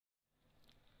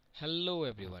Hello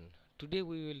everyone. Today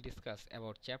we will discuss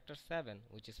about chapter 7,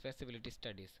 which is feasibility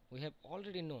studies. We have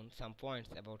already known some points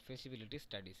about feasibility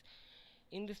studies.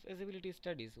 In this feasibility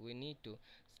studies we need to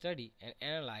study and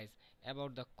analyze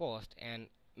about the cost and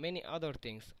many other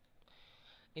things.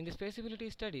 In this feasibility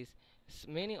studies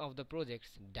many of the projects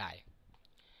die.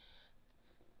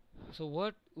 So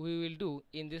what we will do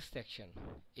in this section,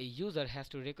 a user has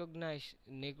to recognize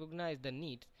the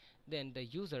needs, then the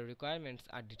user requirements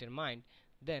are determined,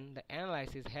 then the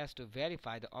analysis has to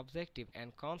verify the objective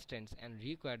and constants and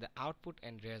require the output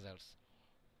and results.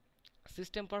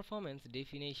 System performance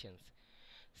definitions,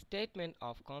 statement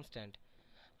of constant,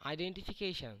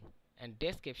 identification and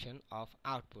description of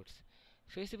outputs.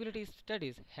 Feasibility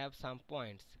studies have some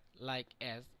points like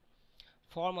as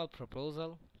formal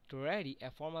proposal, to ready a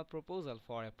formal proposal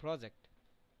for a project.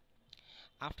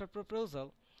 After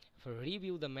proposal, for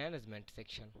review the management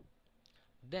section.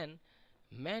 Then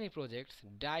many projects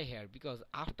die here because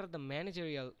after the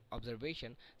managerial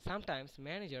observation, sometimes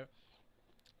manager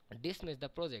dismiss the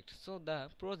project, so the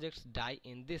projects die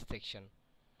in this section.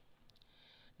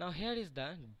 Now here is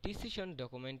the decision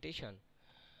documentation,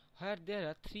 where there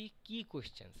are three key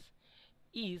questions.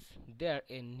 Is there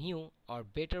a new or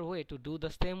better way to do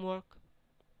the same work?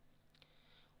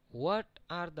 What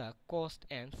are the cost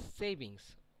and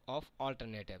savings of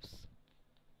alternatives?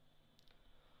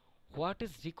 What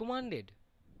is recommended?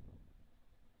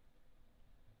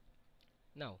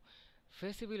 Now,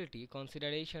 feasibility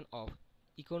consideration of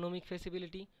economic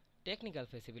feasibility, technical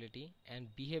feasibility and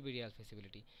behavioral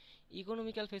feasibility.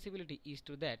 Economical feasibility is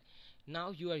to that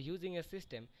now you are using a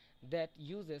system that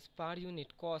uses per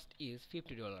unit cost is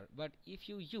 $50, but if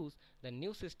you use the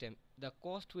new system the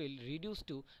cost will reduce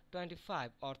to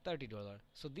 25 or $30.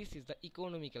 So this is the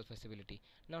economical feasibility.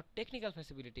 Now technical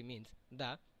feasibility means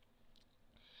the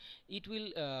it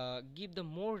will give the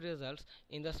more results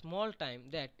in the small time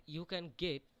that you can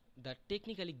get the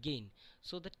technically gain.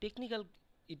 So the technical,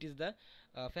 it is the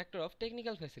factor of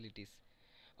technical facilities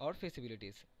or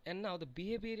feasibilities. And now the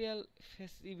behavioral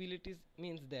feasibilities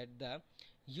means that the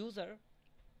user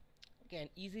can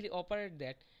easily operate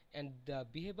that and the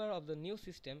behavior of the new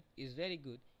system is very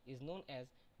good, is known as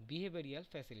behavioral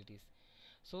facilities.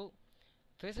 So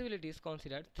feasibility is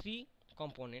considered three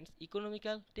components: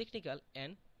 economical, technical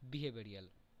and behavioral.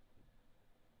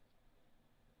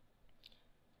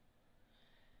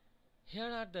 Here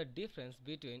are the difference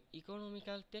between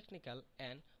economical, technical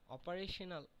and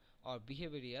operational or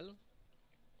behavioral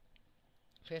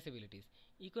feasibilities.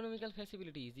 Economical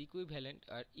feasibility is equivalent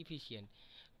or efficient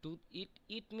to it.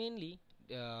 It mainly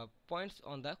points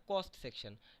on the cost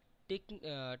section.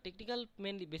 Technical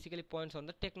mainly basically points on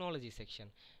the technology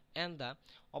section, and the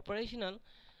operational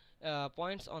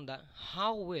points on the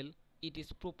how well it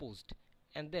is proposed,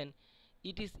 and then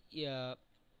it is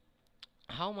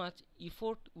how much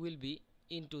effort will be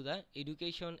into the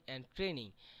education and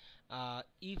training,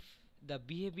 if the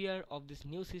behavior of this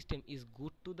new system is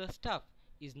good to the staff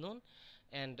is known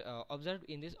and observed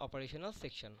in this operational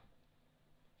section.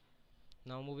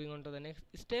 Now moving on to the next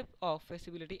step of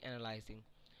feasibility analyzing.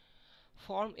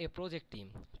 Form a project team,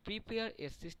 prepare a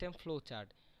system flowchart,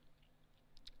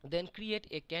 then create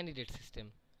a candidate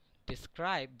system,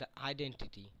 describe the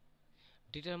identity,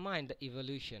 determine the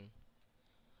evolution,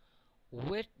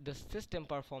 weight the system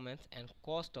performance and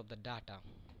cost of the data,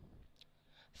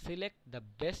 select the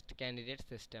best candidate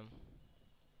system,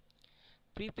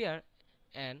 prepare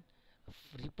and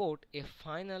report a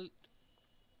final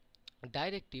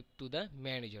directive to the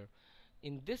manager.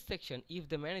 In this section, if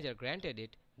the manager granted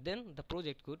it, then the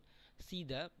project could see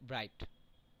the bright.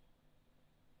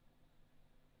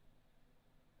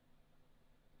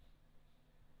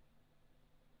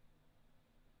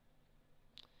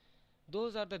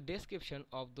 Those are the description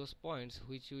of those points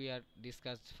which we are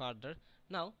discussed further.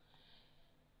 Now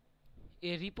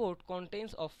a report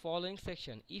contains of following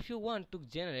section. If you want to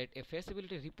generate a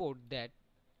feasibility report, that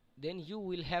then you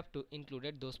will have to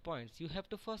include those points. You have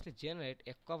to firstly generate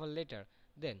a cover letter,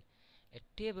 then a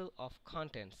table of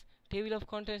contents. Table of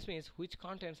contents means which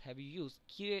contents have you used.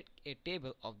 Create a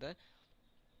table of the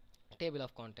table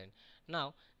of content.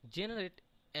 Now generate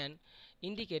and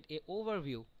indicate a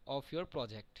overview of your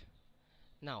project.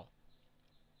 Now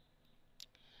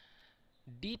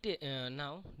detail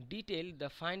the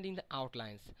finding the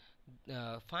outlines.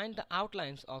 Find the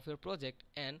outlines of your project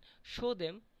and show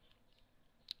them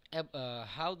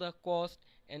how the cost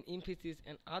and emphasis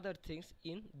and other things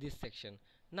in this section.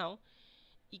 Now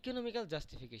economical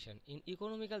justification. In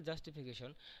economical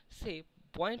justification, say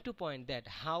point to point that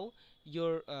how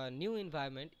your new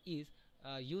environment is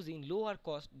using lower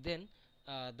cost than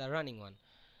the running one.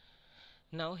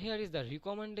 Now here is the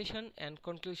recommendation and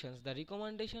conclusions. The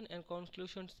recommendation and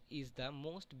conclusions is the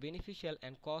most beneficial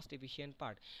and cost efficient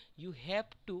part. You have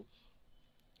to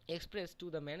express to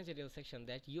the managerial section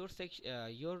that your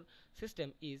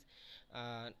system is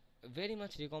uh, very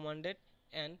much recommended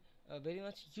and very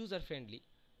much user friendly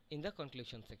in the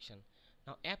conclusion section.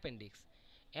 Now appendix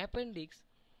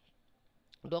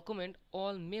document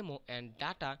all memo and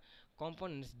data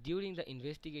components during the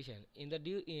investigation. In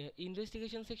the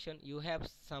investigation section you have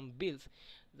some bills,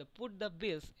 put the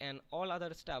bills and all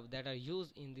other stuff that are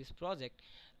used in this project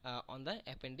on the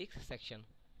appendix section.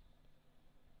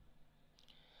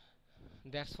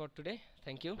 That's for today.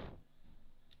 Thank you.